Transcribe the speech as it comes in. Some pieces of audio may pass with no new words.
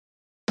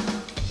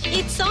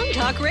It's Song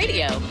Talk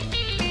Radio.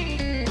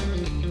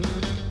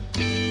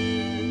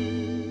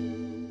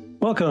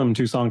 Welcome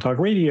to Song Talk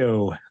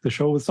Radio, the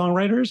show with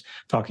songwriters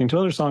talking to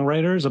other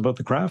songwriters about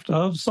the craft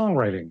of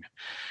songwriting.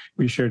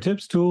 We share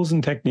tips, tools,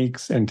 and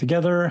techniques, and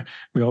together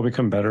we all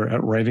become better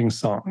at writing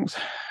songs.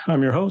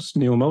 I'm your host,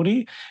 Neil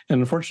Modi, and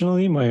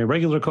unfortunately, my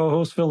regular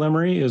co-host, Phil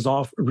Emery, is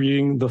off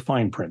reading the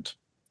fine print.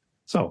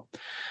 So,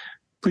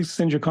 please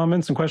send your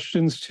comments and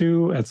questions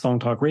to at Song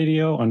Talk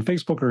Radio on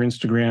Facebook or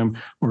Instagram,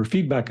 or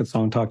feedback at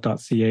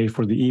songtalk.ca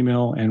for the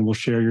email, and we'll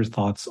share your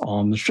thoughts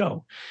on the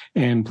show.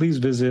 And please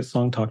visit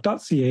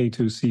songtalk.ca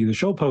to see the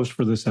show post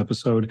for this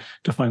episode,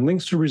 to find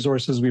links to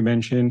resources we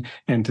mention,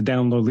 and to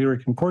download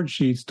lyric and chord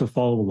sheets to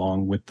follow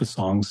along with the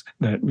songs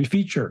that we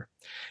feature.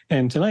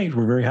 And tonight,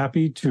 we're very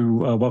happy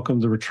to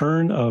welcome the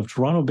return of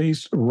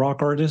Toronto-based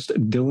rock artist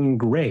Delyn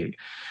Grey.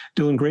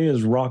 Delyn Grey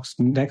is rock's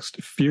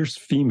next fierce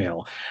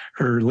female.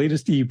 Her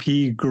latest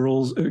EP,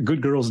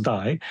 Good Girls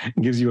Die,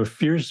 gives you a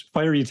fierce,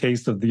 fiery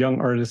taste of the young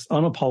artist's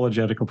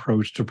unapologetic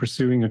approach to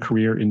pursuing a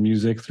career in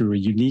music through a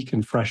unique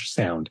and fresh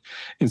sound.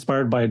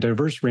 Inspired by a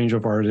diverse range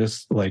of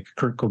artists like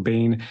Kurt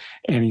Cobain,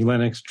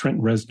 Lennox,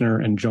 Trent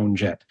Reznor, and Joan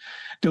Jett.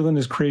 Delyn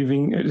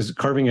is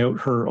carving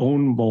out her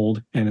own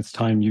mold, and it's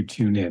time you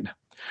tune in.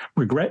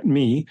 Regret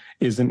Me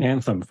is an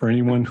anthem for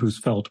anyone who's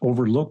felt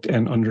overlooked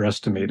and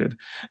underestimated.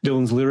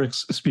 Delyn's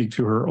lyrics speak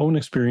to her own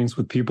experience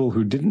with people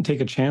who didn't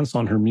take a chance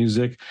on her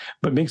music,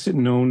 but makes it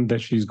known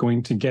that she's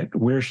going to get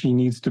where she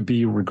needs to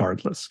be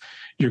regardless.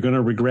 You're going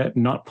to regret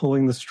not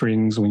pulling the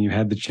strings when you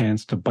had the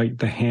chance to bite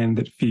the hand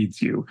that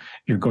feeds you.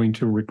 You're going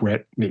to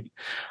regret me.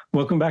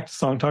 Welcome back to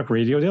Song Talk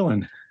Radio,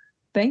 Delyn.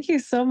 Thank you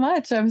so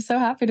much. I'm so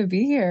happy to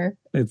be here.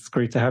 It's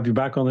great to have you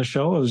back on the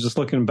show. I was just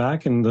looking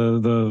back, and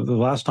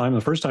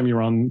the first time you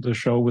were on the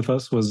show with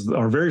us was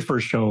our very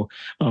first show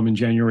in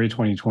January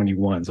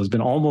 2021. So it's been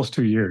almost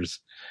 2 years.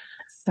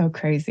 So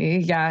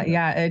crazy.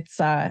 Yeah.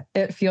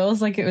 It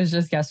feels like it was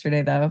just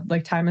yesterday, though.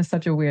 Like, time is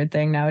such a weird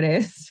thing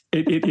nowadays.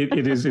 It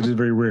is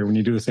very weird when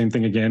you do the same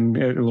thing again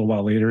a little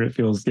while later. It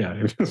feels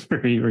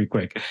very, very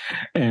quick.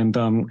 And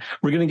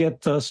we're going to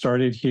get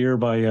started here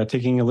by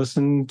taking a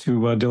listen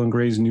to Delyn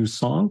Grey's new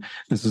song.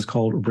 This is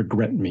called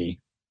Regret Me.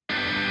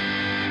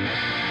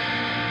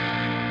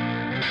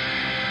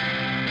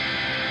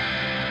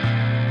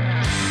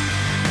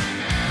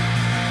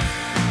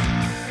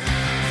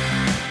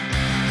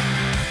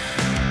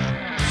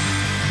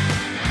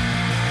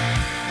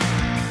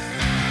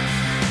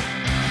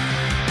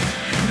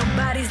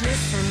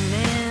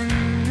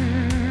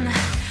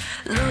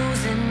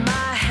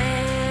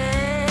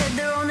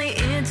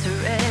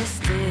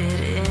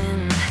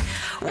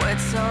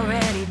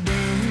 Already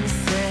been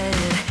said.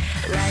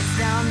 Lights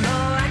down low,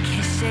 I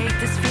can't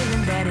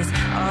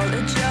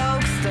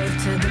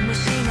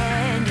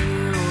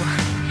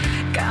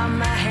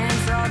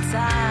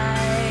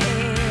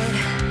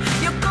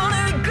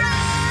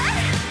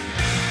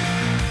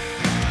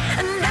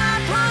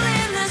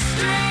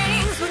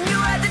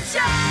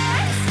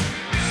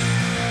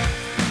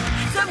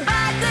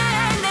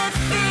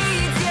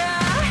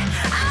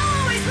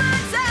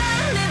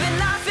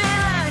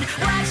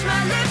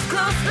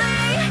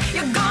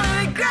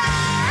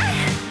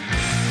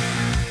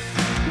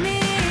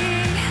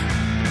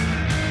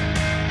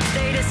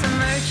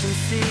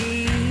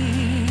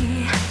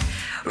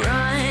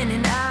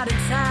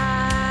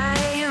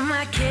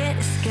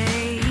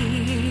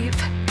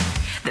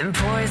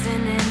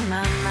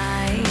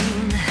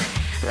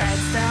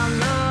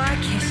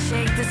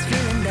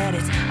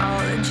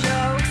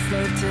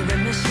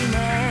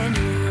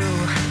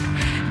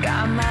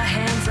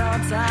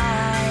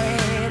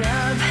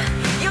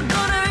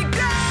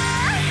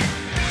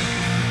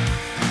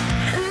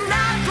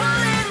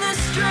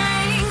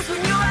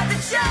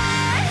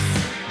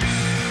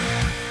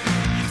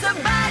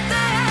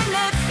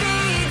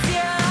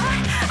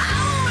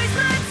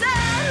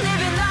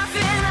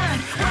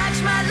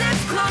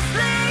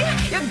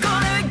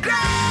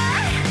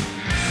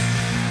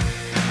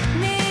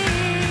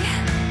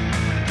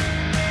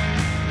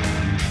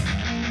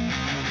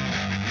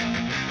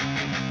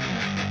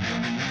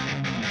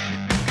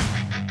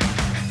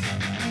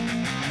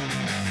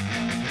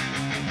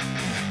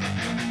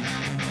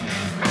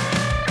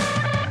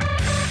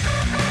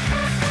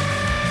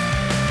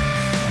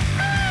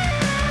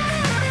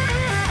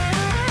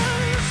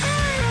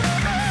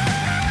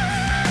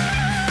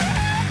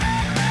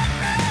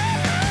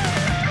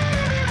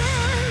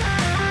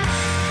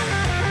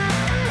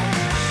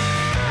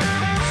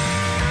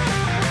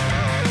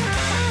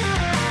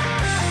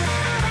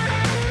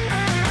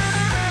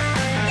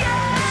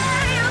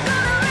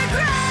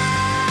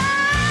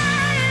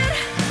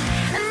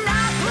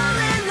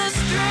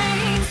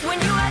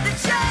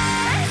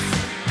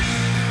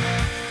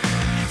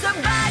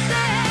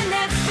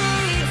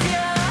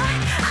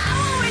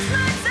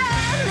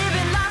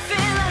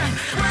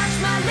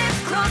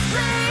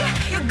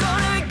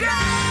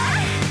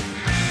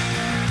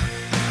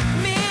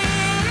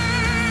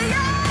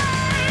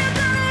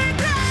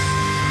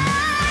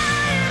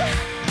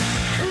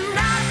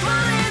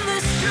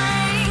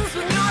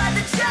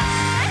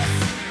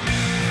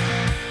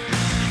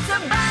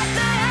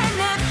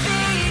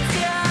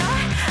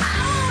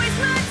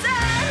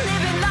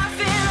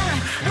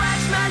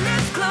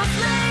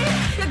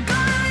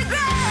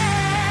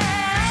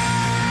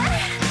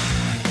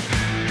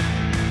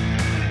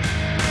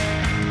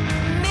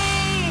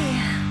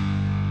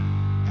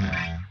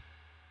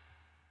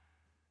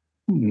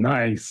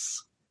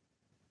Nice.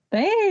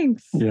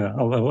 Thanks. Yeah,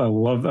 I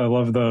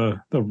love the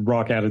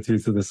rock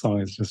attitude to this song.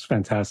 It's just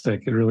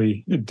fantastic. It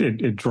really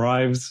it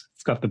drives.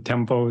 It's got the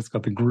tempo. It's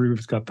got the groove.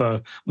 It's got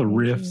the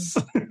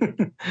riffs.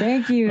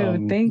 Thank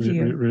you. Thank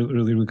you.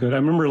 Really good. I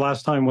remember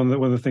last time one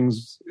of the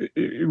things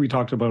we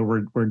talked about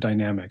were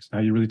dynamics. Now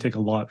you really take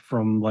a lot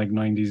from like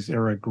 90s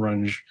era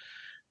grunge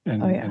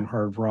and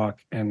hard rock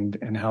and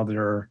how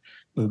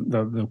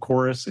the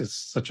chorus is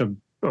such a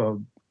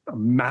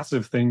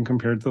massive thing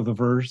compared to the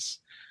verse.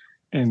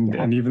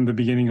 And even the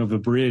beginning of the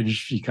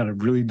bridge, you kind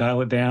of really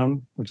dial it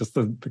down with just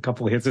the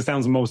couple of hits. It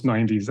sounds most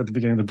 90s at the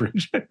beginning of the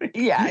bridge.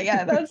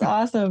 Yeah, that's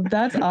awesome.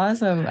 That's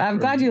awesome. I'm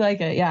glad you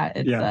like it. Yeah,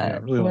 it's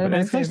really one of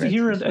my favorites.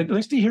 It's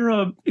nice to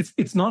hear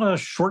it's not a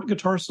short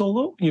guitar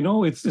solo. You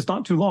know, it's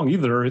not too long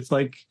either. It's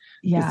like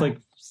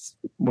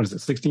what is it,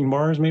 16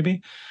 bars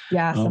maybe?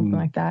 Yeah, something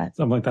like that.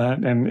 Something like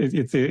that. And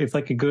it's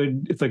like a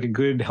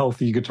good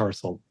healthy guitar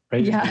solo,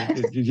 right? Yeah.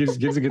 It gives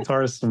the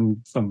guitarist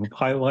some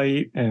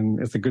highlight, and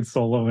it's a good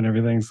solo and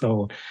everything.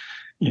 So,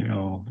 you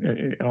know,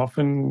 it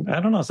often, I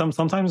don't know,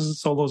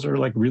 sometimes solos are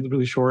like really,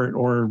 really short,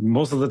 or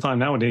most of the time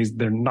nowadays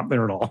they're not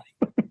there at all.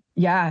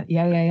 Yeah.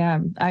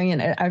 I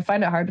mean, I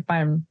find it hard to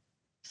find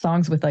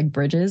songs with like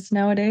bridges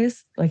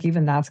nowadays. Like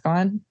even that's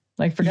gone.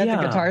 Like forget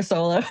the guitar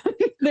solo.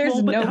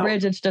 There's no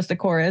bridge. It's just a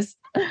chorus.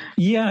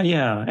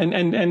 Yeah.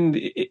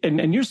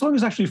 And your song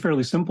is actually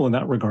fairly simple in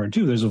that regard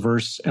too. There's a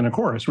verse and a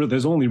chorus.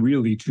 There's only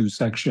really two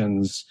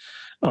sections.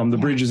 The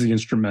bridge is the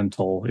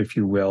instrumental, if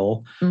you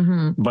will.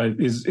 Mm-hmm. But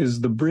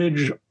is the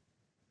bridge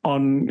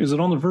on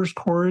the verse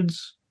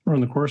chords or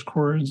on the chorus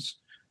chords?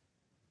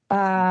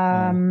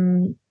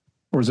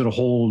 Or is it a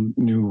whole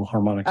new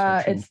harmonic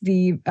section? It's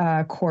the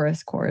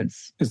chorus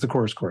chords. It's the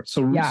chorus chords.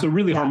 So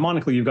really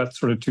harmonically, you've got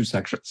sort of two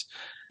sections.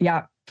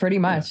 Yeah, pretty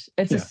much.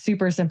 Yeah. It's a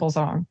super simple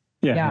song.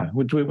 Yeah.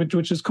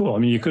 Which is cool. I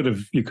mean, you could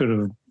have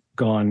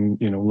gone,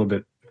 you know, a little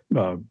bit.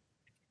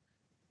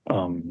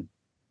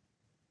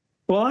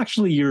 Well,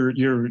 actually,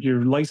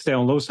 your lights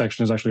down low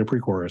section is actually a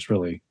pre-chorus,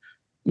 really.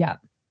 Yeah.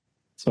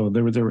 So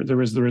there is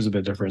a bit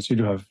of difference. You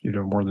do have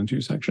more than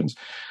two sections,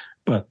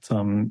 but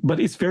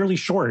it's fairly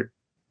short.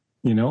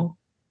 You know,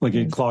 like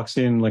it clocks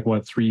in like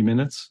what, 3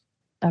 minutes?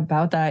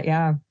 About that,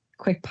 yeah.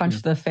 Quick punch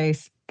to the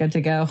face, good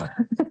to go.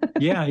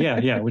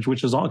 yeah.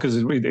 Which is all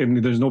because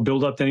there's no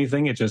build up to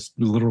anything. It just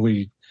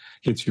literally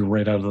hits you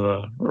right out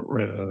of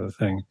the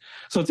thing.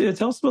 So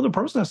tell us about the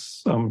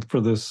process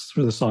for this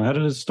song. How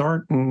did it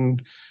start,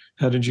 and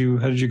how did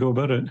you go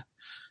about it?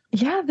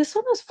 Yeah, this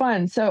one was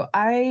fun. So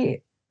I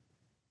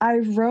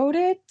wrote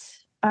it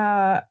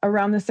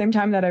around the same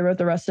time that I wrote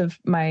the rest of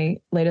my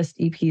latest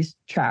EP's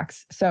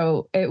tracks.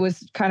 So it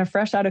was kind of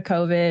fresh out of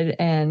COVID,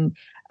 and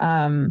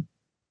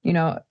you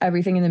know,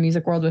 everything in the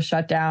music world was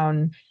shut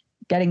down.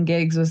 Getting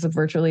gigs was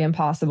virtually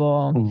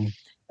impossible. Mm-hmm.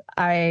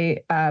 I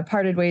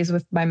parted ways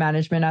with my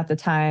management at the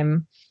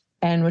time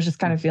and was just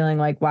kind of feeling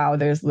like, wow,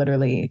 there's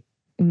literally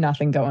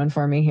nothing going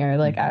for me here.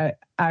 Like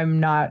I'm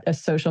not a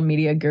social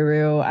media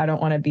guru. I don't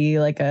want to be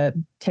like a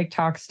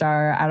TikTok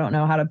star. I don't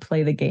know how to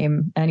play the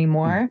game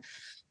anymore.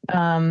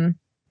 So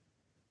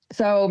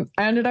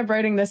I ended up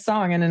writing this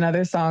song and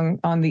another song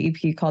on the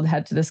EP called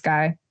Head to the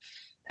Sky.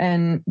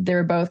 And they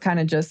were both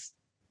kind of just,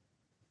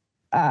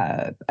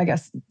 I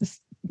guess,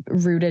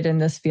 rooted in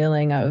this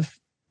feeling of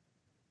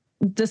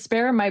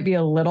despair might be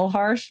a little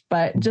harsh,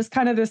 but just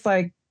kind of this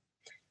like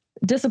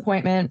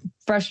disappointment,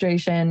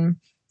 frustration.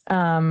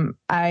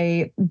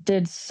 I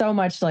did so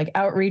much like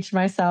outreach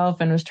myself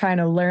and was trying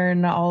to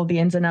learn all the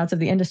ins and outs of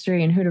the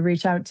industry and who to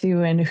reach out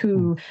to and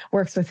who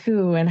works with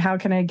who and how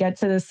can I get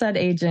to the set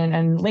agent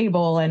and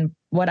label and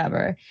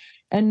whatever.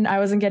 And I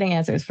wasn't getting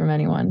answers from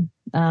anyone.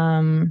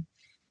 And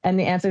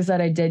the answers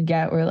that I did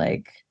get were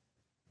like,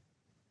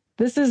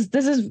 this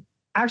is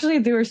actually,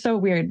 they were so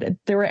weird.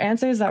 There were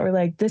answers that were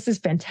like, this is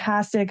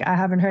fantastic. I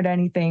haven't heard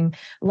anything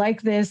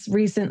like this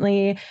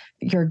recently.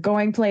 You're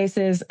going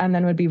places, and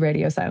then would be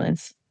radio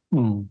silence.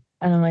 And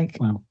I'm like,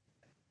 wow.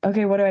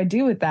 Okay, what do I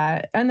do with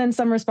that? And then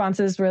some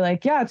responses were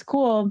like, yeah, it's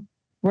cool.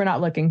 We're not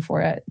looking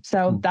for it.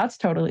 So that's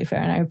totally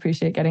fair. And I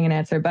appreciate getting an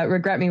answer. But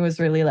Regret Me was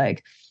really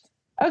like,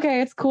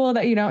 okay, it's cool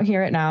that you don't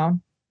hear it now,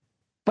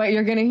 but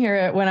you're going to hear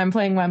it when I'm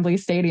playing Wembley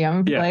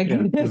Stadium.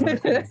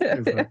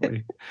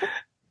 Exactly.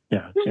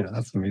 Yeah,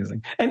 that's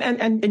amazing.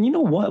 And you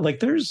know what? Like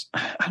there's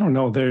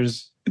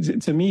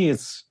to me,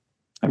 it's,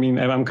 I mean,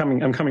 I'm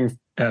coming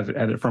at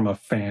it from a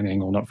fan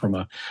angle, not from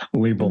a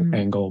label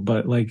angle,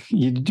 but like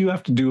you do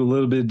have to do a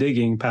little bit of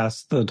digging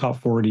past the top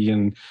 40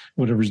 and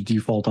whatever's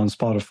default on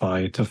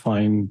Spotify to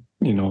find,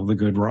 you know, the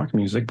good rock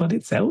music, but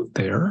it's out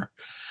there.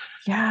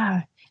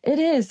 Yeah, it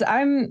is.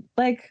 I'm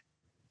like,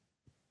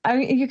 I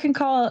mean, you can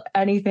call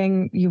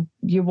anything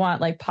you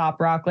want, like pop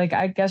rock. Like,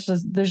 I guess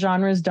just the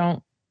genres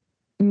don't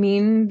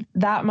mean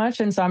that much.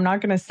 And so I'm not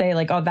going to say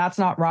like, oh, that's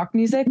not rock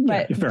music,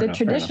 but the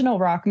traditional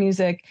rock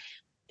music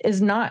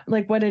is not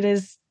like what it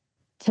is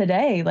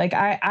today. Like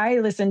I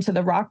listen to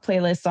the rock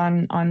playlists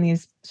on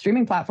these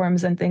streaming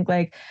platforms and think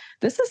like,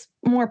 this is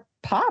more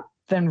pop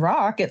than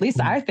rock. At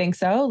least I think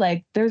so.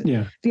 Like there's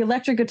the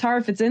electric guitar,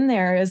 if it's in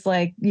there, is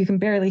like you can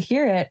barely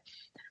hear it.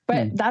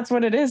 But that's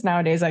what it is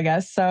nowadays, I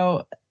guess.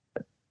 So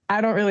I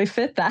don't really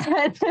fit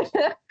that.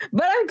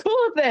 But I'm cool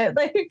with it.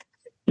 Like,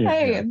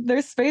 hey,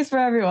 there's space for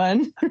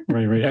everyone.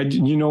 Right.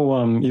 You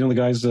know the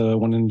guys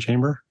One in the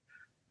Chamber?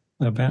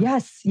 That band?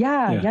 Yes.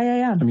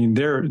 Yeah. I mean,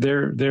 they're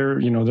they're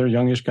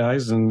youngish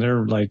guys, and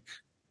they're like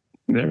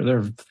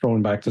they're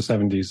throwing back to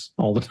 70s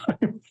all the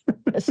time.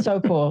 It's so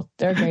cool.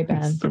 They're a great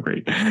band. So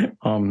great.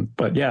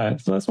 But yeah,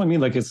 so that's what I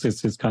mean. Like it's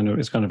kind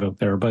of out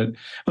there, but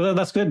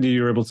that's good.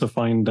 You're able to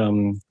find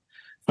an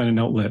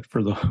outlet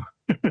for the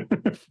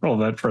for all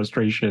that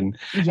frustration.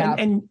 Yeah.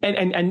 And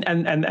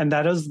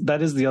that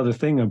is the other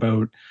thing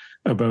about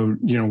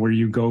where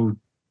you go.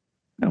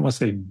 I don't want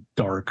to say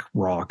dark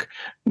rock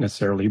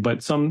necessarily, but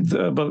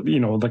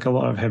like a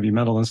lot of heavy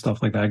metal and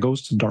stuff like that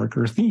goes to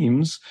darker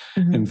themes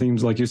and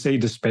themes like you say,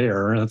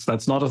 despair.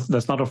 That's not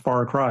a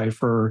far cry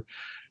for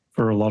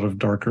a lot of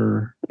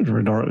darker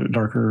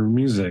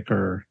music.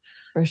 Or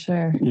for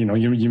sure,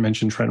 you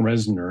mentioned Trent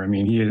Reznor. I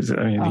mean,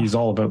 he's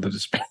all about the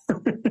despair.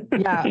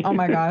 Yeah. Oh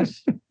my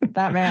gosh,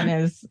 that man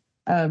is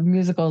a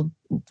musical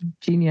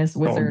genius,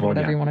 wizard,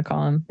 whatever you want to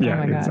call him.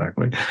 Yeah,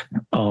 exactly.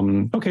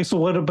 Okay, so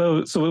what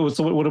about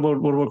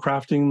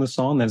crafting the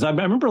song then? I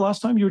remember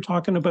last time you were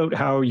talking about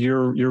how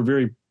you're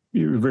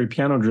very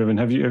piano driven.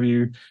 Have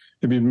you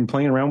been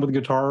playing around with the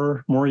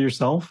guitar more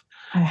yourself?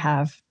 I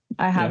have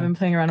been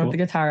playing around with the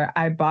guitar.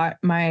 I bought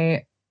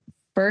my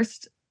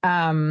first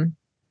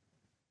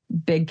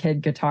big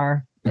kid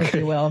guitar, if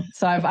you will.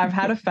 So I've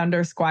had a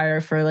Fender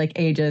Squier for like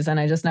ages, and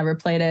I just never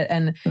played it.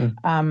 And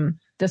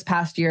this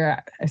past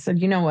year, I said,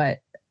 you know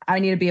what? I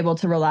need to be able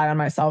to rely on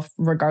myself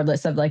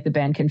regardless of like the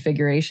band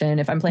configuration.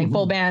 If I'm playing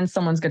full band,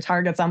 someone's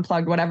guitar gets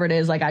unplugged, whatever it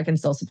is, like I can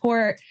still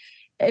support.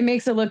 It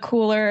makes it look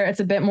cooler. It's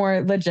a bit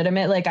more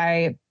legitimate. Like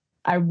I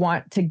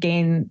want to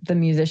gain the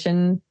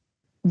musician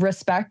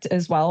respect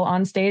as well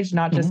on stage,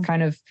 not just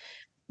kind of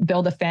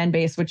build a fan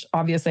base, which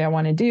obviously I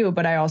want to do,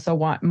 but I also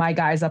want my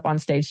guys up on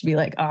stage to be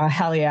like, oh,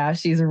 hell yeah,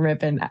 she's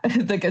ripping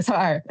the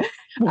guitar.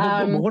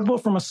 What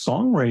about from a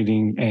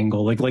songwriting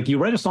angle? Like you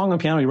write a song on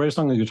piano, you write a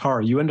song on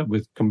guitar, you end up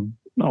with, I don't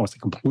want to say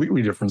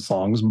completely different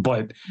songs,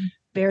 but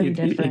very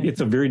different. It's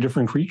a very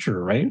different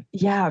creature, right?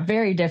 Yeah,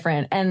 very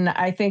different. And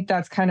I think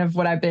that's kind of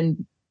what I've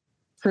been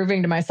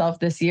proving to myself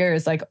this year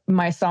is like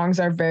my songs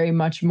are very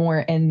much more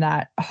in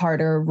that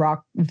harder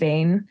rock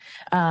vein.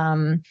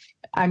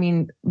 I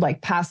mean,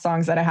 like past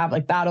songs that I have,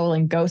 like Battle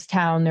and Ghost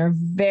Town, they're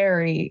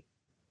very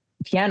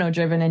piano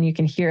driven and you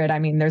can hear it. I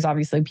mean, there's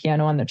obviously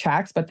piano on the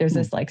tracks, but there's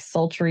this like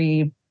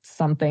sultry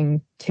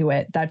something to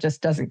it that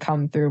just doesn't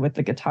come through with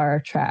the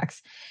guitar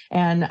tracks.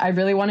 And I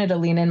really wanted to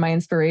lean in my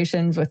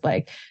inspirations with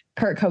like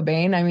Kurt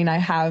Cobain. I mean, I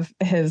have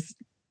his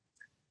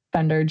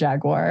Fender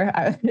Jaguar.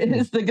 It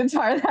is the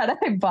guitar that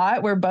I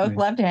bought. We're both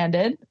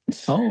left-handed.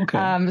 Oh,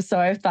 okay. So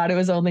I thought it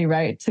was only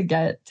right to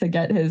get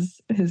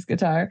his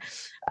guitar.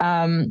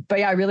 But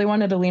yeah, I really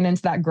wanted to lean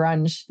into that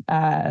grunge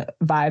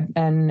vibe,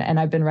 and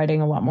I've been writing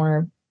a lot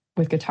more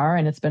with guitar,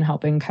 and it's been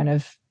helping kind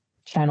of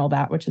channel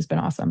that, which has been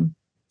awesome.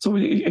 So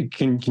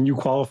can you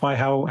qualify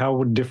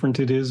how different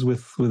it is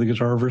with the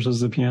guitar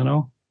versus the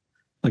piano?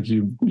 Like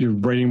you're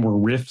writing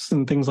more riffs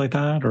and things like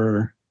that,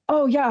 or?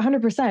 Oh yeah,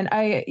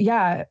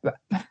 100%.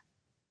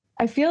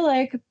 I feel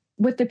like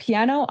with the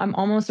piano, I'm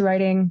almost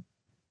writing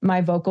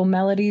my vocal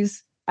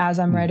melodies as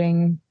I'm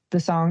writing the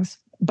songs,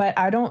 but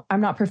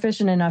I'm not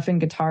proficient enough in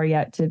guitar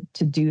yet to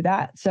do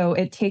that. So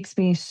it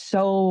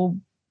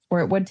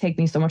would take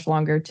me so much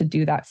longer to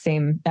do that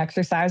same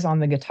exercise on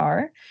the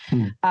guitar.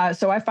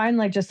 So I find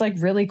like just like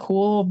really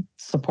cool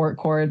support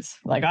chords,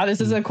 like, oh, this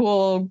is a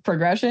cool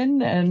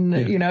progression, and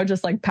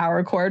just like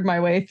power chord my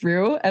way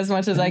through as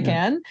much as I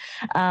can.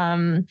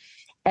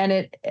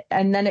 And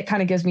then it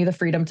kind of gives me the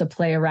freedom to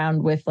play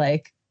around with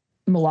like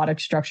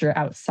melodic structure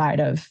outside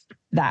of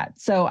that.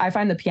 So I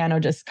find the piano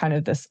just kind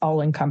of this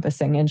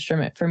all-encompassing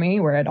instrument for me,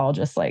 where it all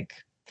just like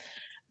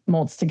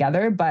molds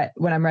together. But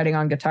when I'm writing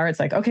on guitar, it's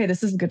like, okay,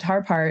 this is the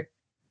guitar part.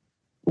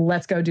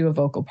 Let's go do a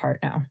vocal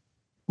part now.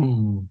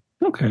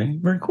 Okay,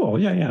 very cool.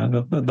 Yeah.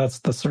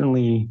 That's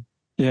certainly,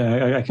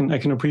 yeah. I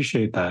can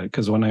appreciate that,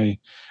 because when I'm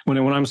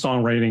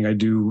songwriting,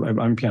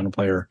 I'm a piano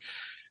player.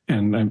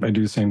 And I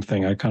do the same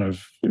thing. I kind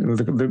of,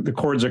 the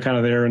chords are kind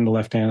of there in the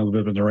left hand, a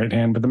little bit in the right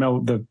hand, but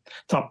the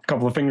top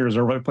couple of fingers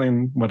are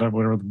playing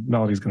whatever the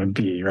melody is going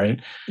to be,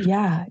 right?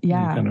 Yeah. It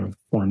kind of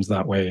forms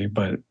that way.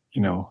 But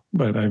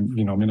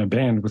I'm in a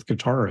band with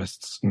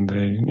guitarists, and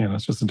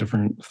it's just a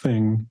different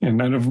thing.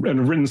 And I've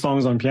written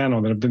songs on piano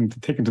that have been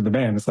taken to the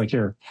band. It's like,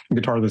 here,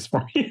 guitar this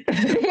for me.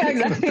 Yeah,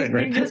 exactly. Thing,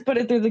 right? You just put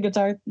it through the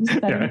guitar.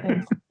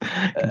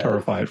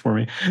 Guitarify it for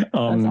me. That's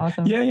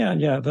awesome.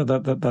 Yeah.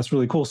 That's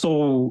really cool.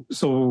 So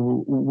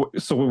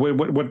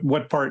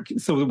what part?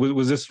 So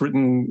was this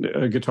written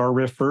a guitar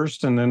riff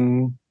first, and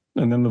then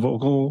the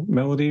vocal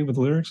melody with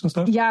the lyrics and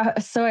stuff? Yeah.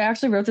 So I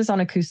actually wrote this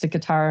on acoustic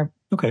guitar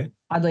Okay.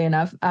 Oddly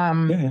enough.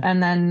 Yeah.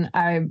 And then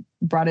I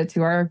brought it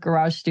to our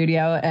garage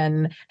studio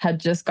and had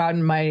just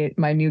gotten my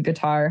new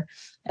guitar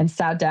and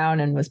sat down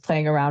and was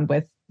playing around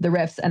with the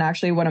riffs. And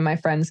actually one of my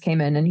friends came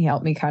in and he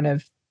helped me kind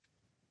of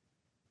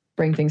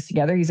bring things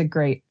together. He's a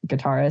great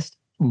guitarist.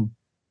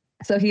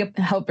 So he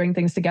helped bring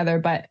things together,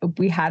 but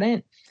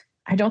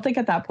I don't think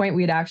at that point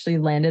we'd actually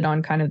landed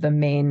on kind of the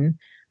main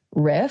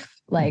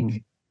riff.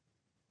 Like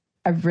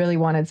I really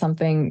wanted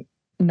something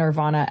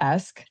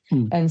Nirvana-esque.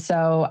 And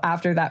so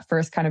after that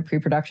first kind of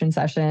pre-production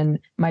session,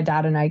 my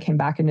dad and I came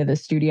back into the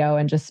studio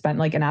and just spent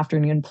like an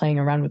afternoon playing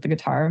around with the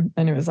guitar.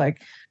 And it was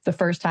like the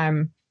first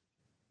time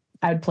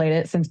I'd played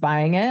it since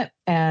buying it.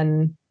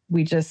 And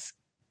we just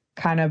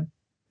kind of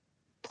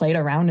played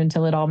around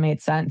until it all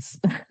made sense.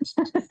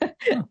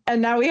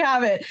 And now we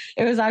have it.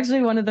 It was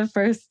actually one of the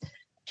first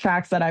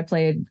tracks that I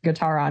played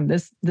guitar on.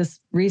 This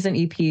recent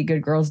EP,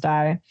 Good Girls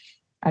Die,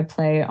 I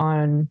play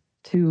on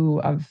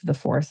 2 of the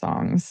 4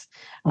 songs.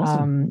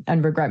 Awesome.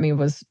 And Regret Me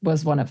was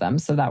one of them.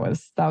 So that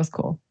was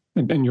cool.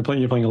 And you're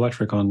playing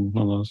electric on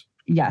those.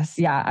 Yes.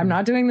 Yeah. I'm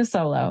not doing the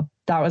solo.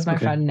 That was my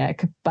friend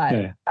Nick,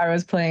 but I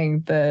was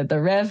playing the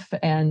riff,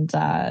 and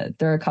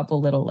there are a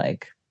couple little,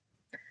 like,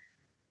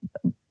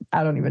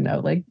 I don't even know,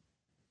 like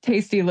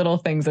tasty little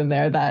things in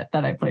there that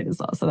I played as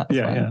well. So that was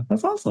fun. Yeah.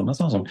 That's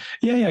awesome.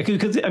 Yeah.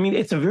 Because I mean,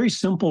 it's a very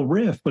simple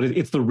riff, but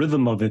it's the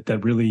rhythm of it that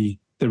really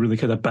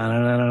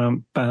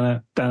kind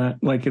of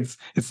like it's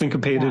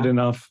syncopated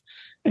enough,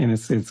 and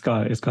it's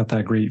got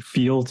that great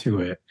feel to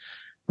it,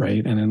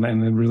 right? And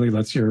it really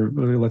lets your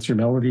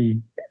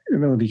melody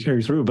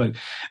carry through. But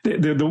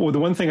the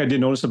one thing I did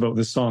notice about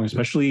this song,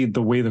 especially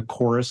the way the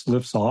chorus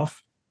lifts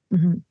off.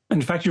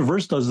 In fact, your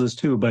verse does this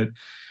too, but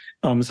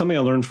something I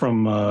learned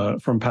from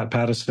Pat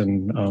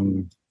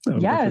Pattison,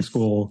 Berklee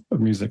School of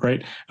Music,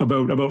 right?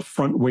 About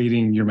front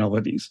weighting your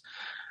melodies.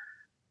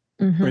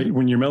 Right,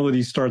 when your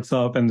melody starts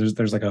up and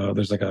there's like a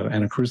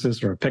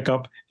anacrusis or a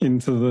pickup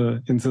into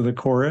the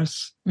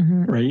chorus,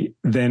 right?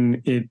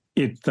 Then you're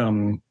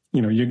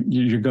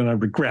gonna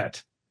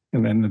regret,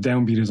 and then the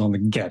downbeat is on the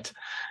get.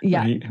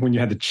 Right? When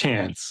you had the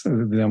chance, the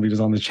downbeat is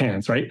on the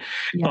chance, right?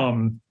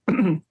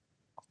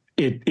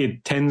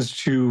 It tends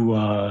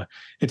to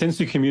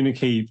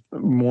communicate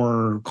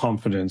more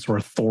confidence or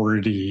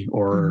authority,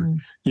 or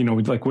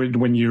like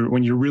when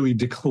you're really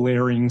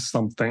declaring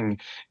something,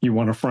 you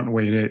want to front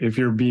weight it. If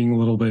you're being a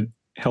little bit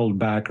held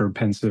back or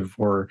pensive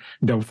or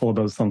doubtful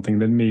about something,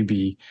 then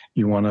maybe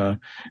you want to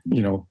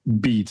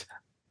beat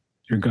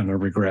you're gonna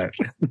regret.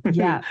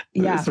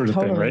 Sort of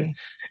thing, right?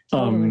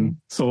 Totally.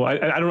 So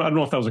I don't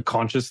know if that was a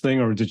conscious thing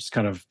or just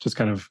kind of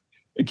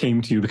it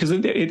came to you, because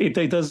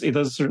it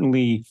does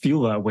certainly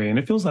feel that way, and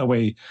it feels that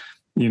way,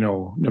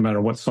 no matter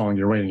what song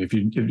you're writing. If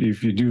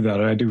you do that,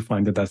 I do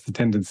find that that's the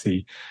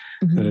tendency,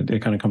 that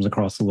it kind of comes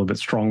across a little bit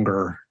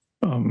stronger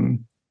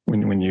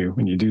when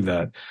you do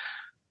that.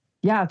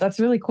 Yeah, that's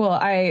really cool.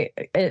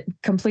 It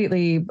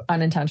completely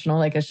unintentional,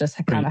 like it's just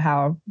kind of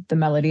how the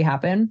melody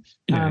happened.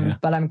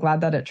 But I'm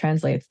glad that it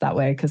translates that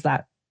way, because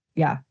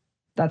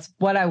that's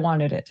what I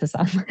wanted it to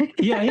sound like.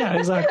 Yeah,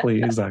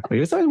 exactly. It's like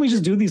we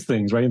just do these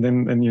things, right?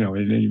 And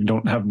you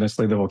don't have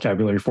necessarily the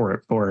vocabulary for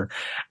it or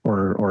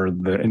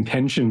the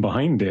intention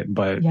behind it,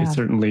 but it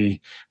certainly,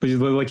 but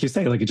like you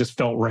say, like it just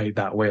felt right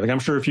that way. Like I'm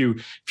sure if you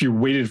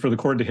waited for the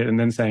chord to hit and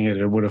then sang it,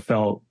 it would have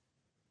felt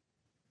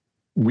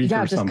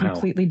weaker just somehow.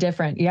 Completely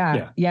different.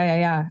 I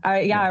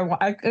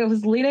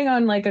was leaning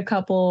on like a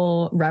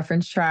couple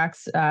reference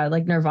tracks,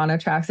 like Nirvana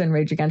tracks and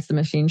Rage Against the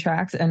Machine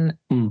tracks, and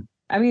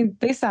I mean,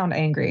 they sound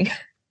angry.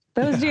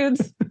 Those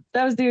dudes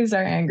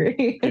are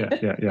angry.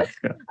 Yeah.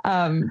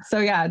 So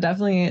yeah,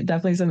 definitely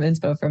some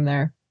inspo from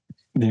there.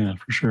 Yeah,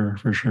 for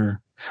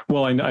sure.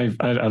 Well, I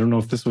don't know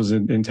if this was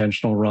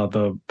intentional, Rod,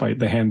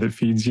 the hand that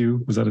feeds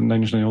you. Was that a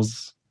Nine Inch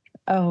Nails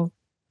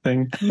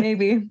thing?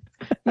 Maybe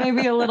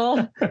a little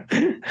tip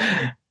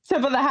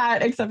of the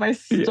hat, except I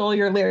stole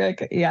your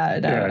lyric.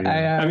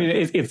 I mean,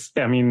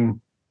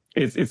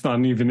 it's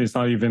not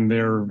even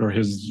there or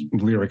his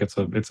lyric. It's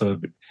a I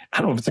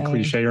don't know if it's a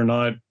cliche or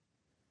not.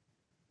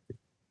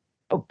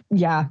 Oh,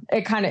 yeah,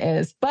 it kind of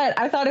is. But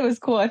I thought it was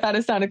cool. I thought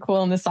it sounded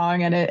cool in the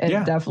song, and it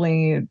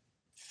definitely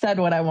said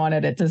what I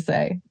wanted it to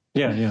say.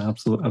 Yeah,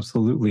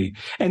 absolutely.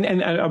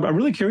 And I'm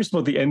really curious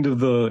about the end of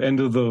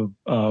the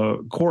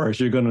chorus.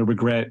 You're going to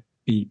regret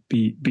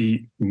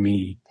beat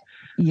me.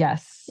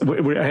 Yes.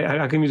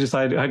 How can you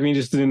decide? How can you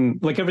just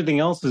didn't, like everything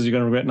else is, you're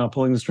going to regret not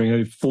pulling the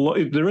string?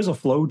 There is a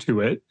flow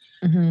to it,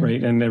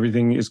 right? And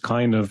everything is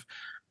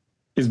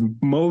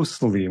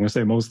mostly, I'm going to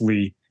say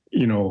mostly,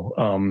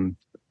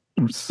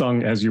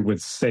 sung as you would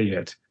say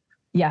it.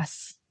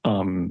 Yes.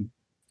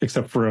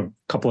 Except for a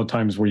couple of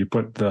times where you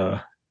put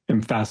the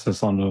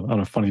emphasis on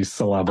a funny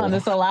syllable. On the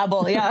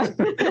syllable, yeah.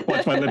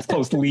 Watch my lips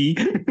closely.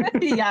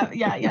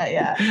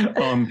 Yeah.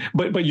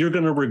 But you're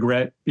going to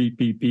regret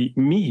beat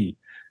me.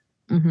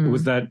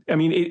 Was that? I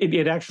mean,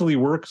 it actually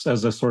works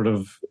as a sort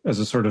of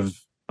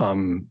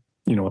a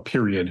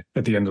period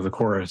at the end of the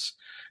chorus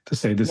to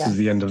say this is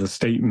the end of the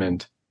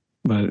statement.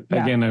 But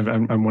Yeah. again,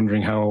 I'm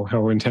wondering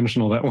how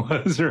intentional that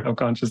was, or how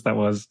conscious that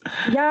was.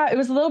 Yeah, it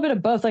was a little bit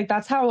of both. Like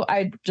that's how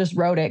I just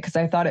wrote it because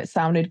I thought it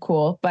sounded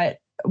cool. But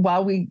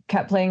while we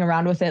kept playing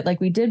around with it, like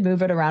we did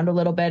move it around a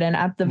little bit. And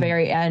at the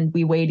very end,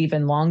 we waited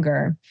even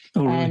longer.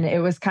 Oh, really? And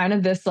it was kind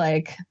of this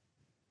like,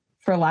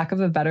 for lack of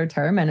a better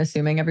term, and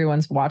assuming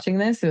everyone's watching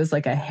this, it was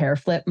like a hair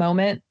flip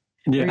moment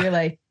where you're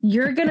like,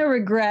 you're going to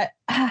regret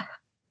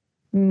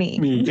me.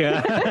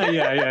 Yeah.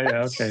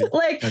 Okay.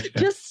 Like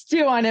just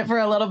stew on it for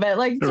a little bit.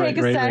 Like take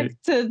a sec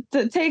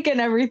to take in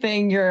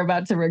everything you're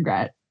about to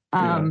regret.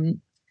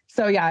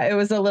 So yeah, it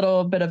was a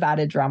little bit of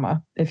added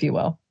drama, if you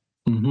will.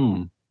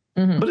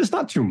 But it's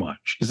not too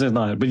much. It's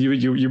not. But you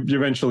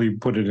eventually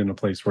put it in a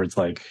place where it's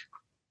like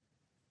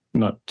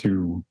not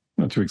too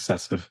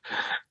excessive.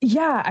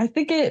 Yeah, I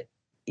think it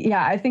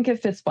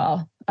fits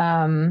well.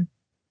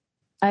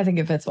 I think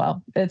it fits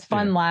well. It's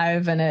fun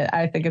live, and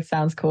I think it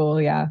sounds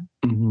cool. Yeah.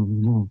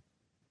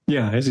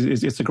 Yeah,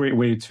 it's a great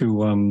way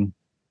to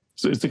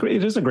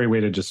it is a great way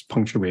to just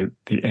punctuate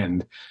the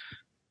end.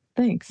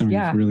 Thanks. I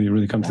mean,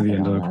 really come to the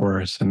end of the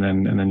chorus, and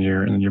then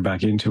you're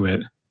back into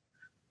it.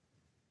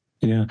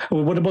 Yeah.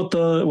 Well, what about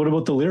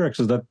the lyrics?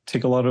 Does that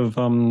take a lot of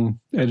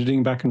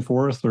editing back and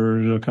forth,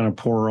 or kind of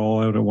pour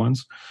all out at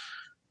once?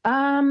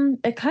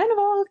 It kind of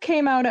all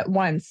came out at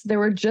once. There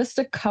were just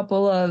a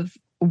couple of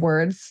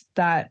words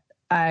that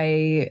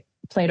I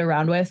played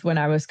around with when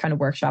I was kind of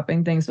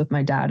workshopping things with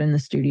my dad in the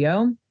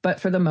studio. But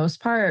for the most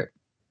part,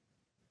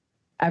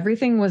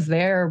 everything was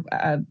there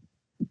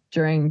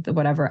during the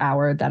whatever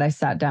hour that I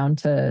sat down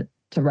to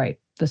write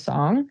the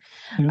song.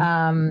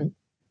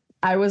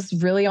 I was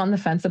really on the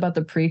fence about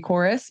the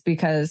pre-chorus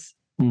because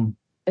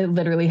it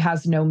literally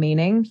has no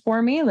meaning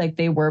for me. Like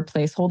they were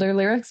placeholder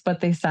lyrics,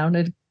 but they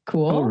sounded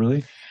cool. Oh,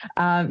 really?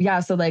 Yeah.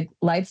 So like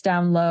lights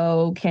down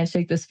low, can't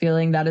shake this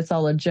feeling that it's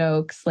all a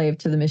joke, slave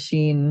to the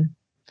machine.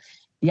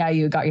 Yeah,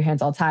 you got your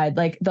hands all tied.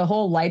 Like the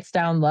whole lights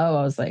down low,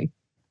 I was like,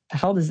 the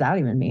hell does that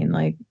even mean?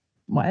 Like,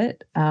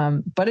 what?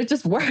 But it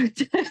just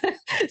worked.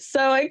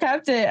 So I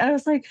kept it. And I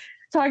was like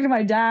talking to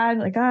my dad,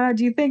 like,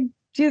 do you think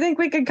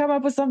we could come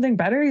up with something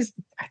better?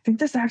 I think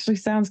this actually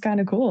sounds kind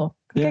of cool.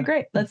 Okay,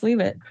 great. Let's leave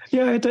it.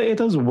 Yeah, it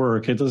does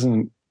work. It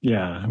doesn't,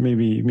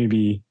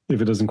 maybe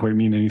if it doesn't quite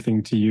mean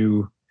anything to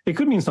you, it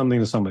could mean something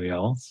to somebody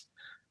else.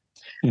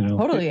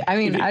 Totally. I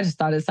mean, I just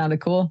thought it sounded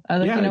cool. I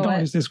was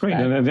like, it's great,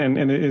 and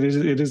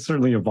it is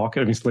certainly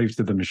evocative. I mean, slaves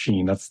to the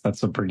machine.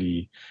 That's a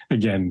pretty,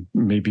 again,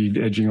 maybe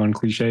edging on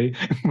cliche,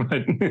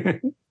 but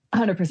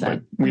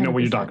 100%. We know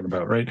what you're talking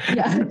about, right?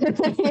 Yeah.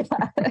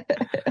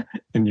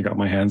 And you got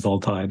my hands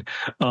all tied.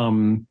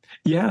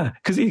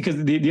 Because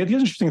the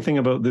interesting thing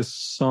about this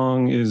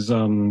song is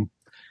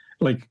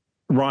like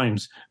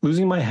rhymes.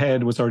 Losing my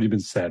head was already been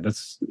said.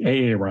 That's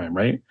a rhyme,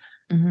 right?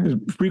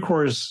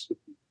 Pre-chorus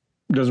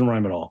doesn't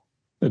rhyme at all.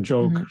 A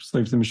joke,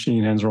 slave to the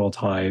machine, hands are all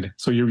tied.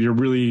 So you're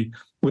really,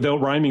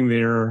 without rhyming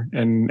there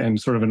and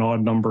sort of an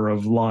odd number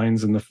of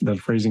lines, and the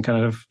phrasing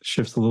kind of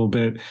shifts a little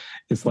bit.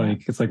 It's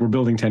like we're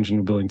building tension,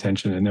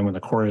 and then when the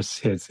chorus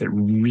hits, it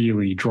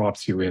really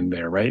drops you in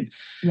there, right?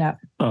 Yeah.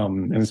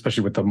 And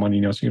especially with the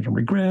money notes, you have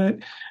regret,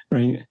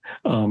 right?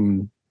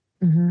 And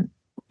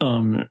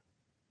then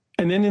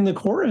in the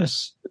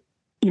chorus,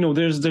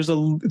 there's a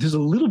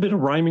little bit of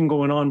rhyming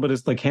going on, but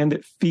it's like hand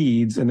that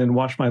feeds, and then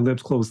watch my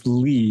lips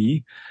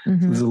closely. So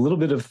there's a little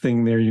bit of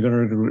thing there. You're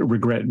going to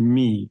regret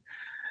me,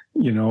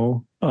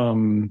 but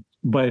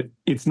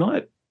it's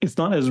not as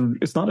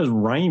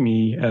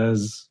rhymey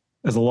as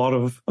a lot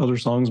of other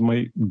songs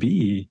might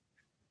be.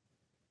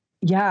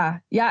 Yeah.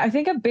 I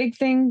think a big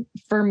thing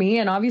for me,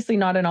 and obviously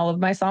not in all of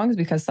my songs,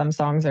 because some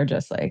songs are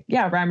just like,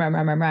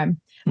 rhyme.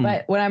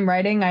 But when I'm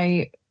writing,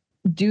 I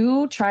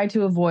do try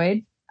to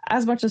avoid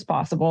as much as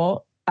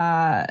possible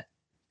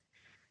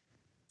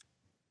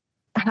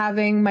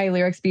having my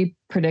lyrics be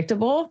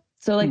predictable.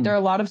 So like there are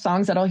a lot of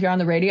songs that I'll hear on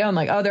the radio. I'm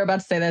like, oh, they're about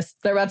to say this.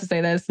 They're about to say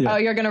this. Yeah. Oh,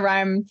 you're going to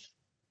rhyme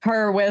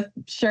her with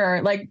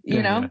sure. Like,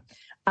 you know?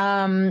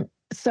 Yeah.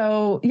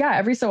 So yeah,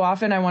 every so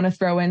often I want to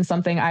throw in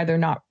something either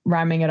not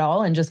rhyming at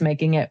all and just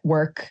making it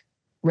work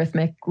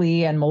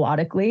rhythmically and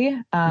melodically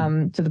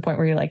to the point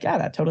where you're like, yeah,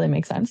 that totally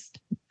makes sense.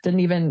 Didn't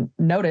even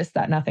notice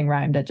that nothing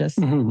rhymed. It just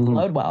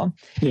flowed well.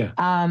 Yeah.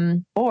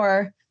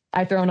 Or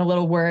I throw in a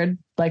little word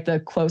like the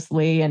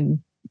closely and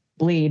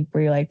bleed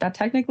where you're like, that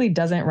technically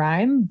doesn't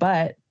rhyme,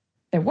 but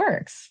it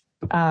works.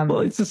 Well,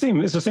 it's the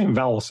same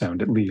vowel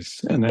sound at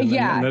least. And then,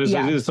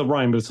 it's a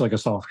rhyme, but it's like a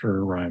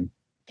softer rhyme.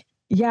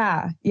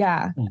 Yeah.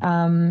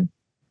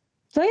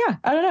 So yeah,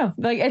 I don't know.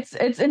 Like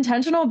it's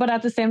intentional, but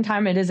at the same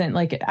time, it isn't.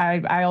 Like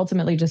I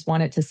ultimately just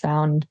want it to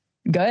sound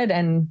good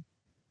and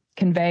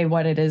convey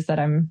what it is that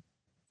I'm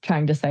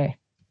trying to say.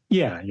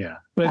 Yeah.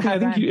 But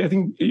I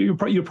think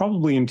you're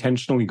probably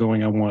intentionally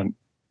going, I want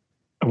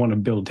to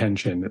build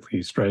tension at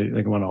least, right?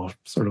 Like I want to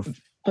sort of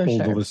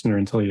hold the listener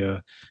until you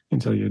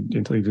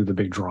do the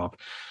big drop,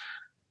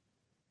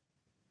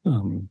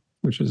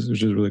 which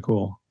is really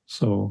cool.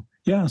 So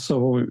yeah.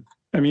 So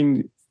I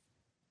mean.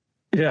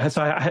 Yeah,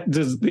 so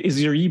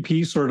is your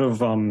EP sort of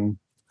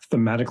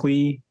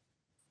thematically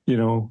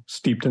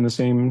steeped in the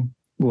same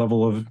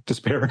level of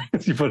despair,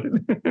 as you put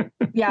it?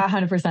 Yeah,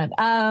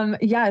 100%.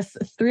 Yes,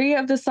 3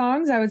 of the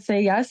songs I would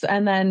say yes.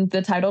 And then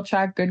the title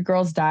track, Good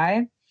Girls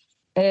Die,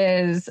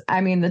 is,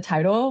 the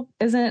title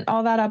isn't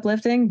all that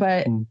uplifting,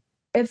 but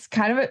it's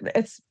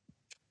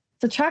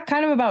a track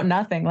kind of about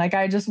nothing. Like,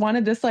 I just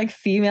wanted this like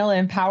female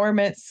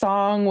empowerment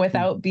song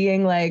without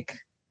being like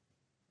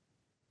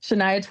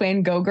Shania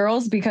Twain Go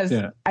Girls, because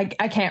I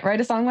can't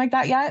write a song like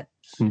that yet.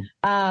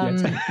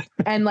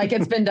 And like,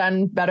 it's been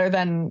done better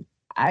than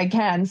I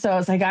can. So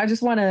it's like, I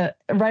just want to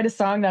write a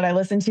song that I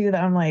listen to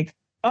that I'm like,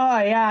 oh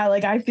yeah,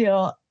 like I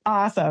feel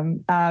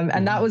awesome.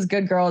 And that was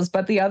Good Girls.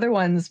 But the other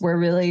ones were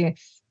really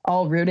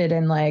all rooted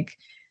in like,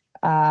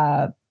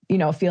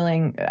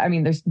 feeling,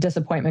 there's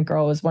Disappointment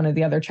Girl was one of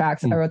the other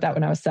tracks. I wrote that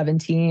when I was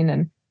 17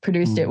 and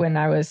produced it when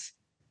I was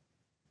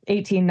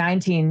 18,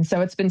 19.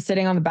 So it's been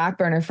sitting on the back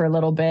burner for a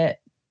little bit.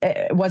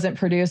 It wasn't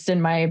produced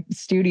in my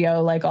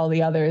studio like all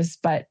the others,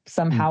 but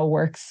somehow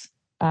works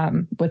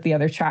with the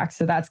other tracks.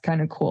 So that's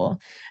kind of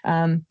cool.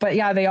 But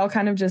yeah, they all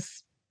kind of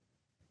just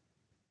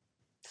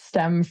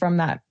stem from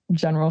that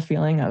general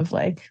feeling of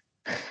like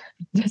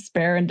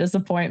despair and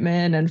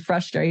disappointment and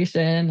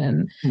frustration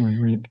and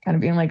kind of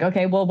being like,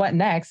 okay, well, what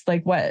next?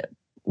 Like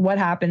what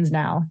happens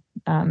now?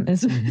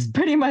 Is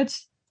pretty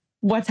much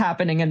what's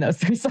happening in those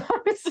 3 songs.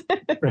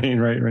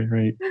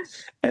 Right.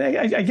 And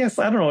I guess,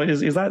 I don't know,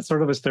 is that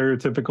sort of a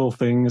stereotypical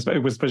thing,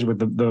 especially with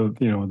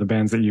the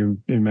bands that you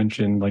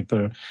mentioned, like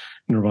the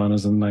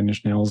Nirvanas and Nine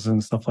Inch Nails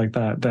and stuff like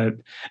that,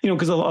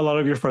 because a lot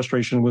of your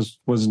frustration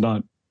was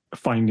not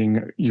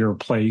finding your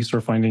place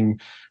or finding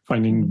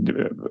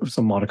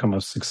some modicum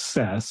of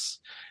success.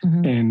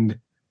 And,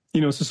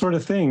 it's the sort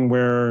of thing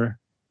where,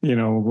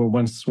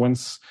 once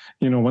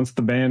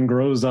the band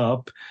grows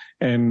up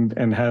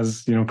and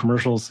has,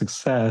 commercial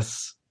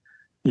success,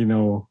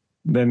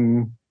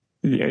 then,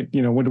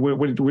 what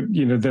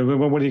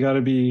do you got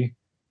to be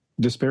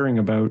despairing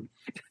about?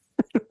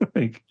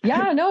 Like,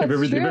 yeah, no, it's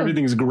if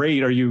everything's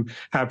great, are you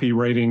happy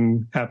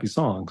writing happy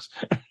songs?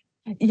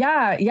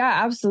 Yeah,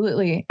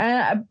 absolutely.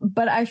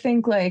 But I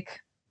think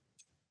like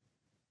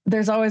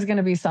there's always going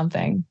to be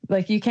something.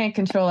 Like, you can't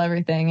control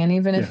everything, and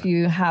even if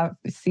you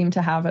seem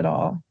to have it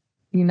all,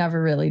 you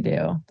never really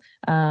do.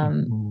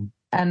 And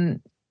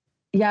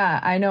yeah,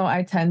 I know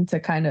I tend to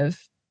kind of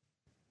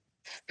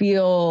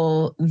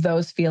feel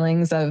those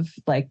feelings of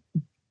like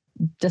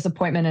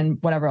disappointment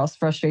and whatever else,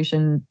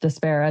 frustration,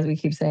 despair, as we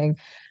keep saying,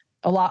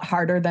 a lot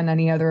harder than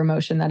any other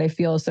emotion that I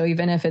feel. So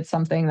even if it's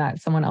something that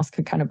someone else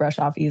could kind of brush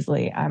off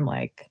easily, I'm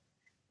like,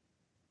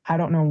 I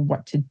don't know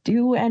what to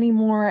do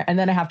anymore. And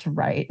then I have to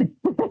write.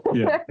 So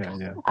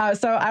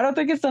I don't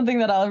think it's something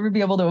that I'll ever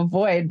be able to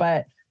avoid,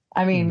 but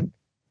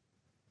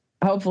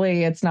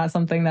hopefully it's not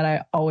something that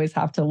I always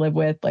have to live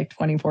with like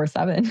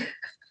 24/7.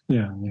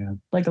 Yeah.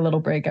 Like a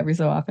little break every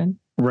so often.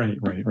 Right.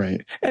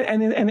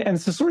 And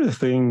it's the sort of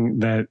thing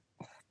that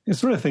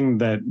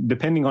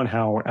depending on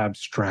how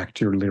abstract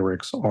your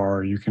lyrics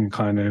are, you can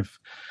kind of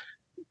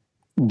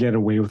get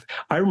away with.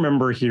 I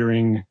remember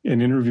hearing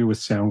an interview with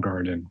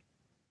Soundgarden.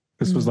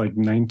 This was like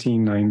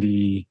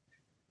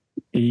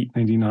 1998,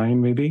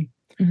 99, maybe.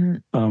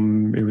 It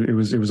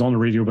was on the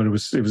radio, but it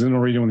was in the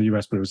radio in the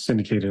US, but it was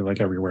syndicated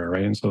like everywhere,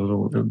 right? And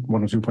so the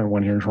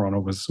 102.1 here in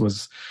Toronto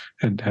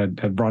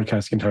had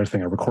broadcast the entire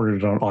thing. I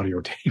recorded it on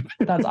audio tape.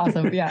 That's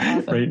awesome. Yeah,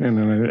 awesome. Right, and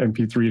then I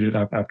MP3'd it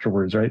up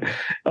afterwards, right?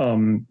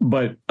 They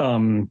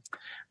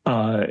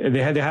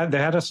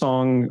had a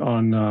song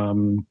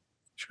on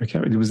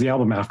it was the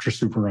album after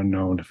Super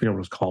Unknown. I forget what it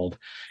was called.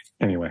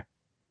 Anyway,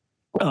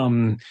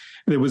 there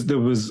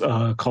was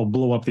called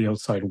Blow Up the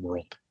Outside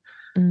World.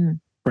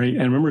 Right.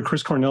 And I remember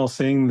Chris Cornell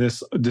saying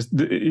this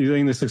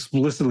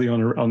explicitly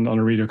on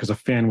a radio because a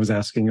fan was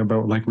asking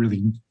about like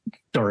really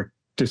dark,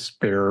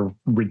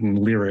 despair-ridden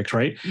lyrics,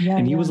 right? Yeah,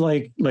 and he was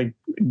like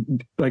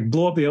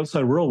Blow Up the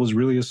Outside World was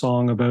really a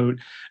song about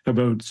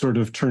sort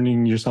of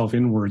turning yourself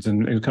inwards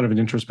and kind of an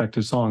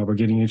introspective song about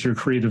getting into your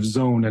creative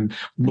zone and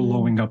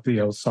blowing up the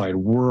outside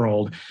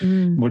world.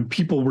 When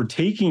people were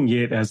taking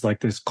it as like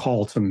this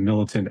call to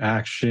militant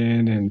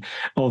action and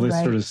all this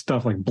sort of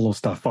stuff, like blow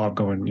stuff up,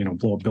 going,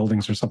 blow up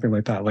buildings or something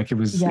like that. Like it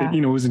was,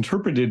 it was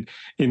interpreted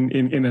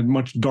in a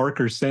much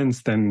darker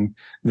sense than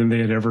they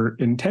had ever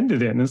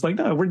intended it. And it's like,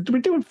 no, we're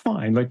doing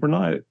fine. Like we're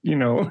not,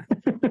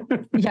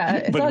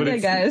 it's all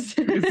good, guys.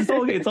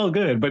 it's all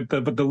good. But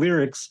the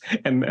lyrics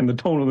and the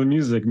tone of the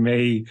music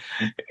may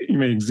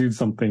exude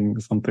something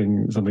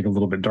a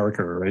little bit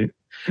darker, right?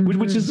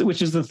 Which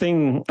is the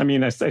thing. I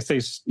mean, I say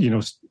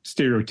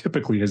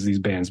stereotypically as these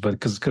bands, but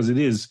because it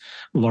is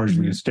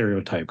largely a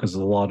stereotype, because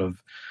a lot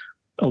of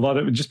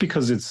just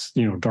because it's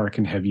dark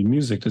and heavy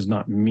music does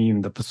not mean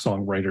that the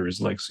songwriter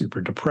is like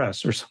super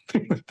depressed or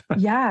something like that.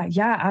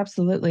 Yeah,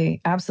 absolutely.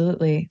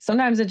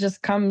 Sometimes it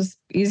just comes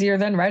easier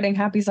than writing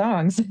happy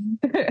songs.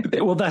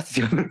 Well, that's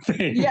the other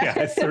thing. Yeah,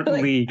 it's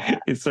certainly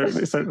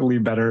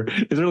better.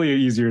 It's really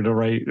easier to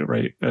write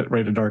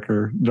a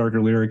darker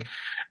lyric.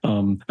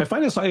 I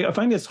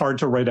find it's hard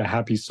to write a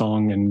happy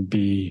song and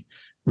be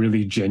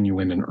really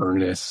genuine and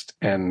earnest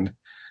and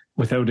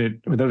without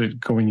it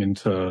going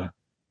into,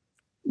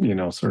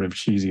 sort of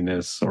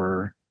cheesiness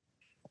or.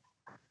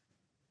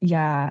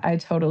 Yeah, I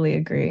totally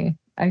agree.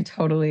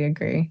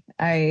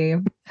 I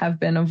have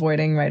been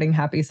avoiding writing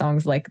happy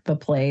songs like the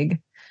plague,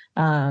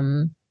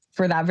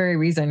 for that very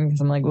reason,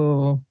 because I'm like,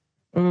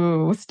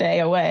 ooh, stay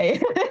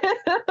away.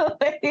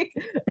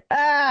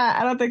 I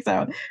don't think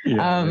so.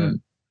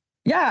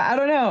 Yeah, I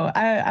don't know.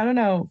 I don't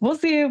know. We'll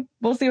see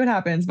what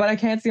happens. But I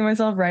can't see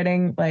myself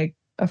writing like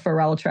a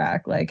Pharrell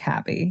track like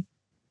happy,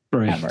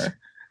 ever.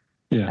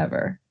 Yeah,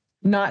 ever.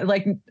 Not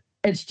like,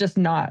 it's just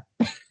not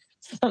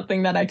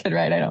something that I could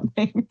write, I don't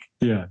think.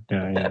 Yeah.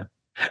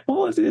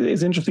 Well, it's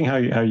interesting how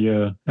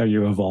you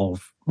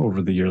evolve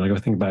over the year. Like I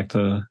think back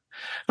to,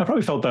 I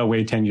probably felt that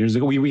way 10 years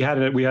ago. We do a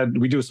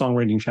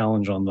songwriting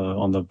challenge on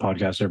the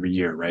podcast every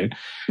year, right?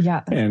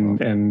 Yeah. And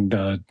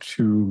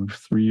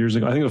 2-3 years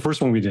ago, I think the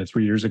first one we did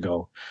 3 years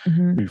ago,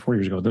 maybe 4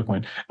 years ago at this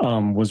point,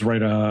 was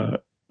write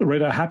a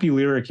happy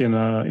lyric in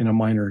a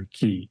minor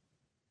key.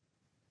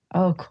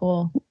 Oh,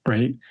 cool.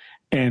 Right.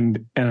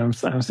 And I'm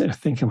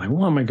thinking like,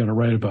 what am I going to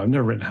write about? I've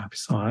never written a happy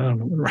song. I don't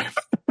know what to write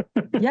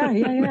about. Yeah.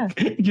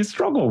 You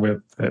struggle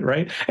with it,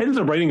 right? I ended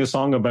up writing a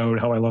song about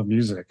how I love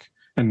music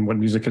and what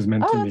music has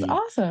meant to me. Oh, that's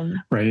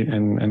awesome. Right.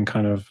 And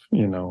kind of,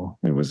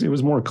 it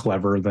was more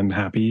clever than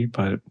happy,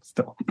 but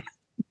still.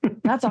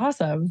 That's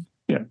awesome.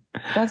 Yeah.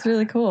 That's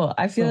really cool.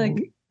 I feel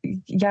like,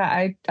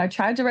 I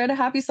tried to write a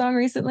happy song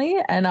recently,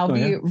 and I'll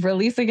be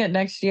releasing it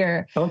next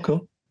year. Oh,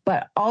 cool.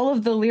 But all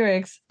of the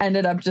lyrics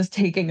ended up just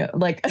taking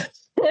like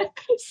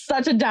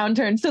such a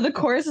downturn. So the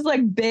chorus is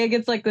like big.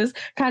 It's like this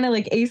kind of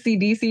like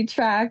AC/DC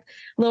track,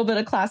 a little bit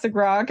of classic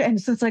rock. And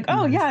so it's like,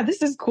 oh yeah,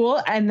 this is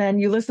cool. And then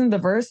you listen to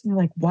the verse and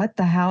you're like, what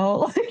the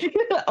hell?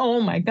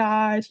 Oh my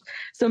gosh.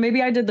 So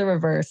maybe I did the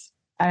reverse.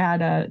 I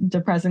had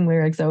depressing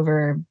lyrics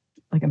over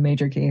like a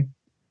major key.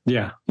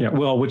 Yeah.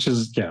 Well, which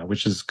is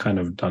kind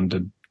of done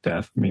to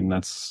death. I mean,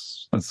 that's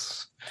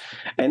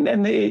and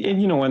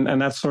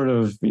that's sort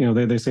of,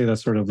 they say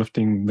that's sort of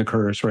lifting the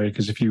curse, right?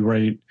 Because if you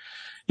write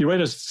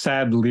a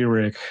sad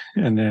lyric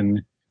and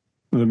then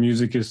the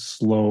music is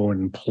slow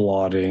and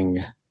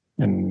plodding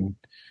and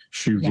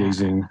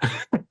shoegazing,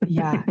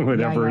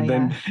 whatever,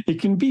 then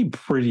it can be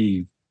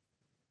pretty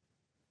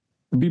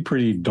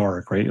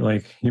dark, right?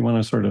 Like you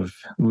want to sort of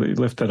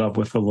lift it up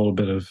with a little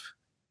bit of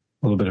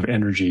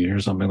energy or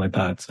something like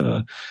that.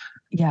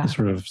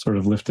 Sort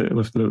of lift it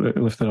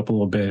up a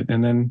little bit,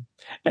 and then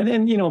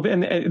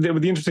the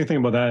interesting thing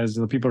about that is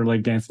the people are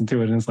like dancing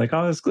to it, and it's like,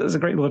 oh, this is a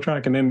great little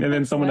track, and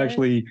then someone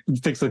actually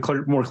takes a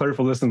more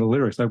colorful listen to the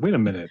lyrics, like, wait a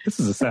minute, this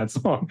is a sad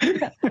song.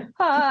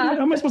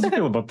 How am I supposed to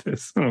feel about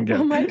this? I don't get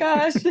it. Oh my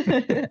gosh,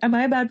 am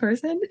I a bad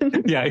person?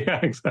 Yeah,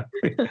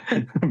 exactly.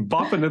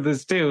 Bopping to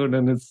this tune,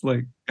 and it's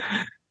like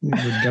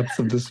the depths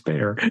of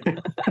despair.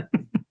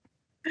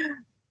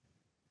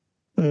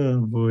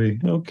 Oh boy.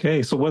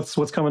 Okay. So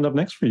what's coming up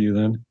next for you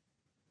then?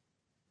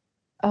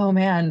 Oh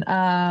man.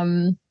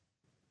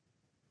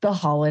 The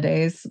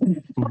holidays.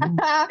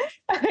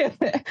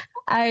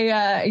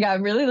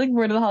 I'm really looking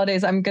forward to the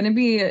holidays. I'm going to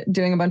be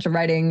doing a bunch of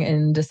writing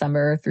in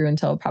December through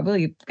until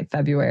probably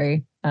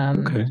February.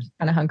 Kind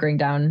of hunkering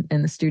down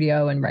in the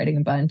studio and writing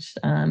a bunch.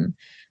 I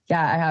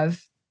have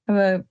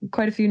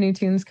quite a few new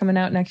tunes coming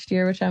out next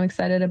year, which I'm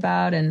excited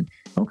about. And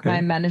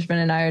my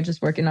management and I are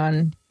just working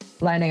on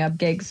lining up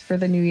gigs for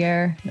the new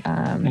year.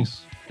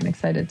 Nice. I'm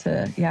excited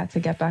to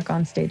get back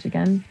on stage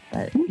again.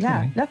 But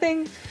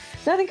nothing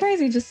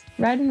crazy. Just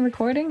writing,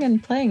 recording,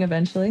 and playing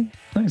eventually.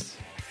 Nice.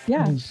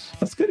 Yeah, nice.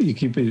 That's good. You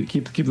keep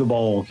the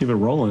ball, keep it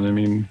rolling. I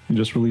mean, you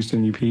just released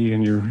an EP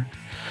and you're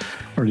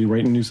already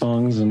writing new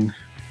songs and.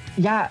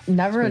 Yeah,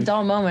 never a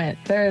dull moment.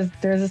 There's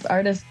this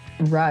artist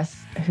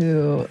Russ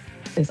who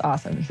is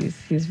awesome.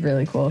 He's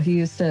really cool. He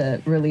used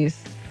to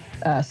release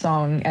a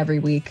song every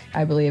week,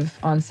 I believe,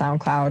 on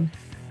SoundCloud,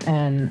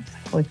 and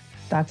like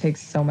that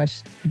takes so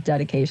much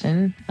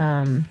dedication.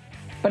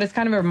 But it's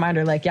kind of a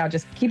reminder, like,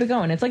 just keep it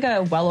going. It's like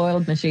a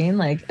well-oiled machine.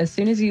 Like as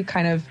soon as you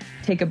kind of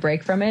take a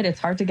break from it, it's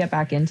hard to get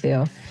back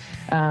into.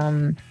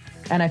 And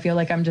I feel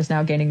like I'm just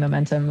now gaining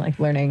momentum, like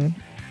learning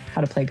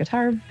how to play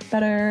guitar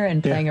better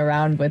and playing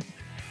around with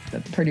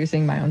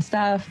producing my own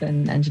stuff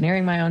and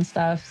engineering my own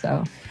stuff.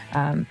 So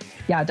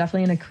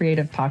definitely in a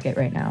creative pocket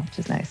right now, which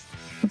is nice.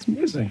 That's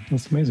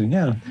amazing.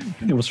 Yeah.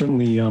 We'll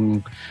certainly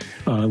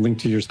link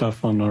to your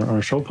stuff on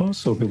our show post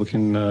so people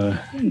can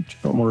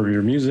check out more of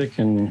your music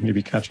and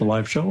maybe catch a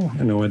live show.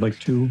 I know I'd like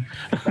to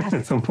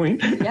at some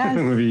point. Yes.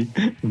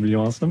 It would be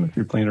awesome if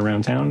you're playing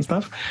around town and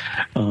stuff.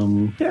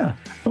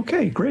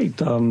 Okay,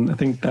 great. I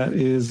think that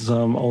is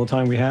all the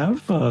time we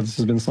have. This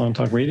has been Song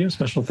Talk Radio.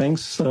 Special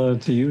thanks to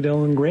you,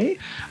 Delyn Grey.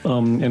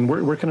 And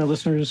where can our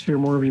listeners hear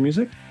more of your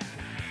music?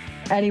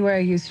 Anywhere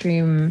you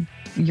stream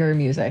your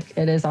music.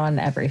 It is on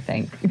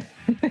everything.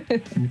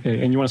 Okay.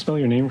 And you want to spell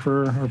your name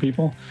for our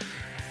people?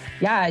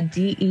 Yeah,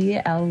 DelynGrey.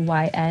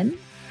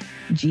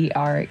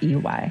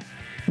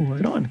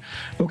 Right on.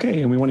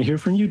 Okay, and we want to hear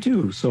from you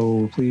too.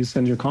 So please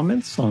send your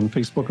comments on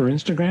Facebook or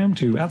Instagram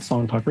to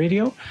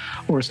 @SongTalkRadio,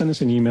 or send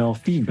us an email,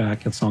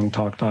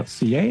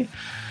 feedback@songtalk.ca.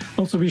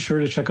 Also be sure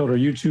to check out our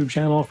YouTube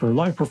channel for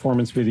live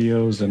performance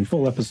videos and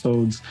full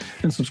episodes,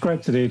 and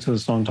subscribe today to the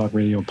Song Talk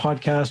Radio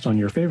podcast on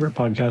your favorite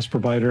podcast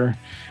provider.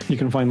 You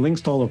can find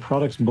links to all the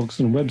products, books,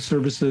 and web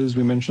services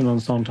we mentioned on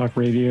Song Talk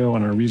Radio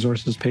on our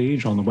resources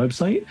page on the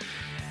website.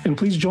 And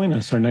please join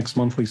us our next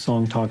monthly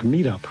Song Talk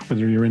meetup.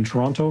 Whether you're in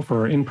Toronto for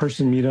our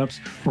in-person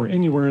meetups or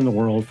anywhere in the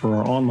world for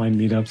our online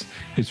meetups,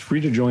 it's free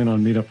to join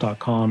on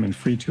meetup.com and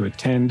free to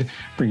attend.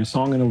 Bring a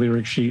song and a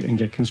lyric sheet and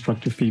get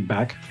constructive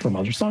feedback from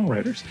other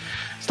songwriters.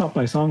 Stop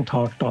by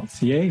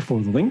songtalk.ca for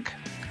the link.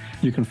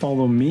 You can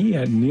follow me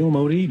at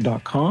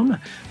neilmodi.com.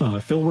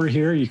 Phil were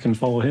here. You can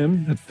follow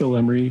him at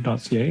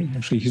philemery.ca.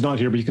 Actually, he's not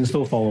here, but you can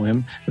still follow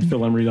him at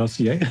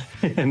philemery.ca.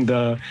 and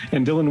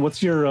Delyn,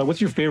 what's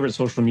your favorite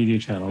social media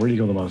channel? Where do you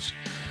go the most?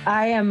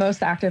 I am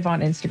most active on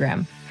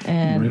Instagram,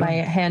 and my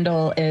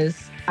handle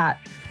is at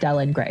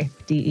Delyn Grey,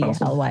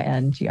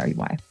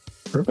 DELYNGREY.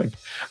 Perfect.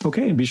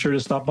 Okay, and be sure to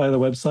stop by the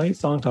website,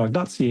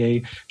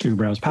 songtalk.ca, to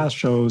browse past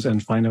shows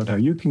and find out how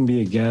you can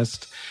be a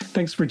guest.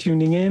 Thanks for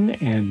tuning in,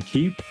 and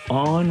keep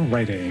on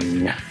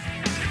writing.